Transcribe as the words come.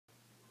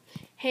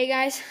Hey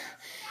guys.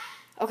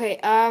 Okay,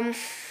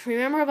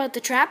 remember about the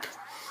trap?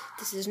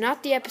 This is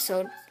not the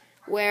episode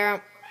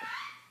where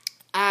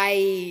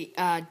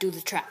I do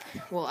the trap.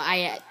 Well,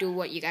 I do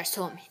what you guys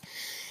told me.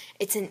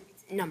 It's in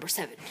number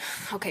 7.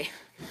 Okay.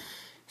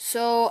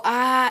 So,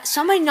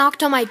 somebody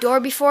knocked on my door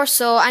before,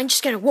 so I'm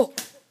just gonna, whoa,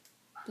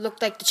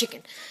 looked like the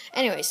chicken.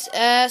 Anyways,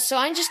 so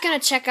I'm just gonna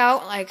check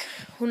out, like,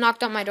 who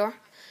knocked on my door.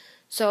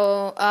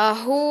 So,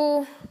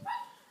 oh,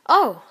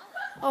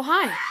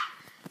 hi.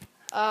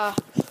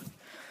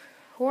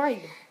 Who are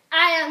you?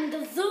 I am the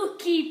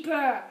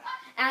Zookeeper,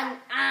 and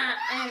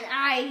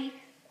I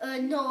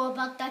know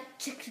about that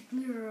chicken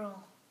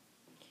girl.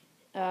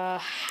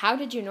 How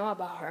did you know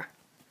about her?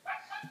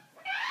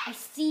 I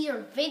see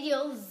your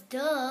videos,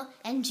 duh,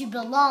 and she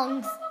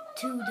belongs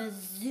to the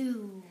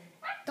zoo.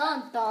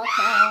 Dun, dun,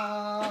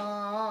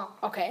 dun.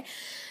 Okay,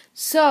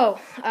 so,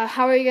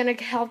 how are you gonna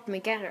help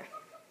me get her?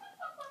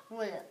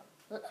 Well,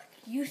 look,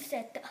 you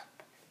set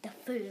up the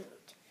food.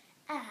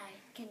 I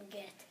can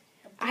get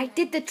I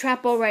did the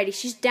trap already.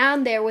 She's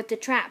down there with the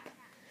trap.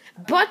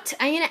 But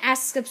I'm going to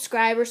ask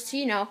subscribers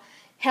to,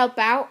 help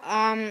out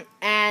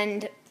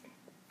and,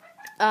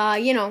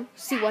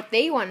 see what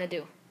they want to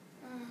do.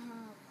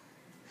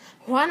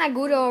 Juan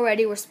Agudo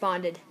already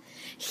responded.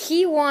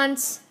 He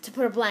wants to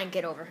put a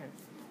blanket over him.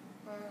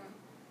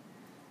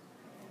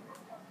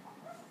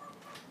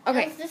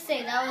 Okay. Let's just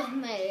say that was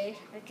me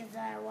because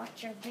I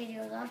watch your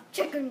videos of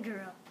Chicken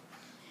Girl.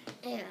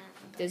 Yeah.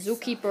 The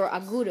Zookeeper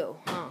Agudo,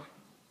 huh?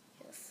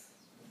 Yes.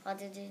 How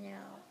did you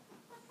know?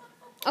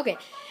 Okay,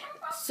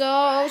 so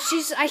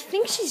I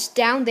think she's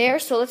down there,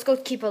 so let's go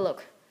keep a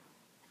look.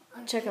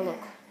 Check a look.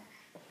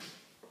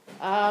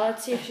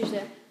 Let's see if she's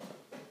there.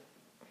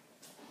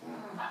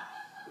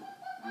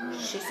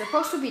 She's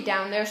supposed to be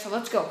down there, so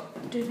let's go.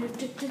 You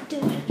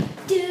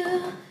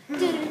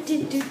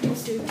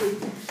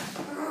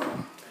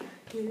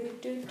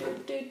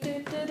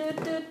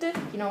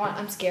know what?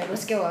 I'm scared.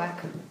 Let's go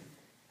back.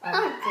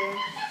 Okay.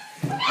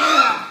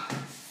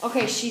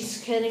 Okay,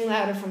 she's getting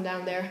louder from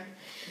down there.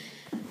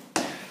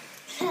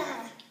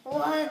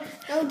 What?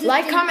 No,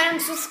 Like, comment,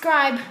 and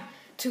subscribe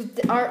to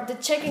the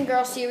Chicken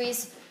Girl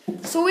series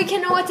so we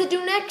can know what to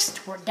do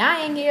next. We're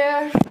dying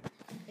here.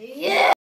 Yeah.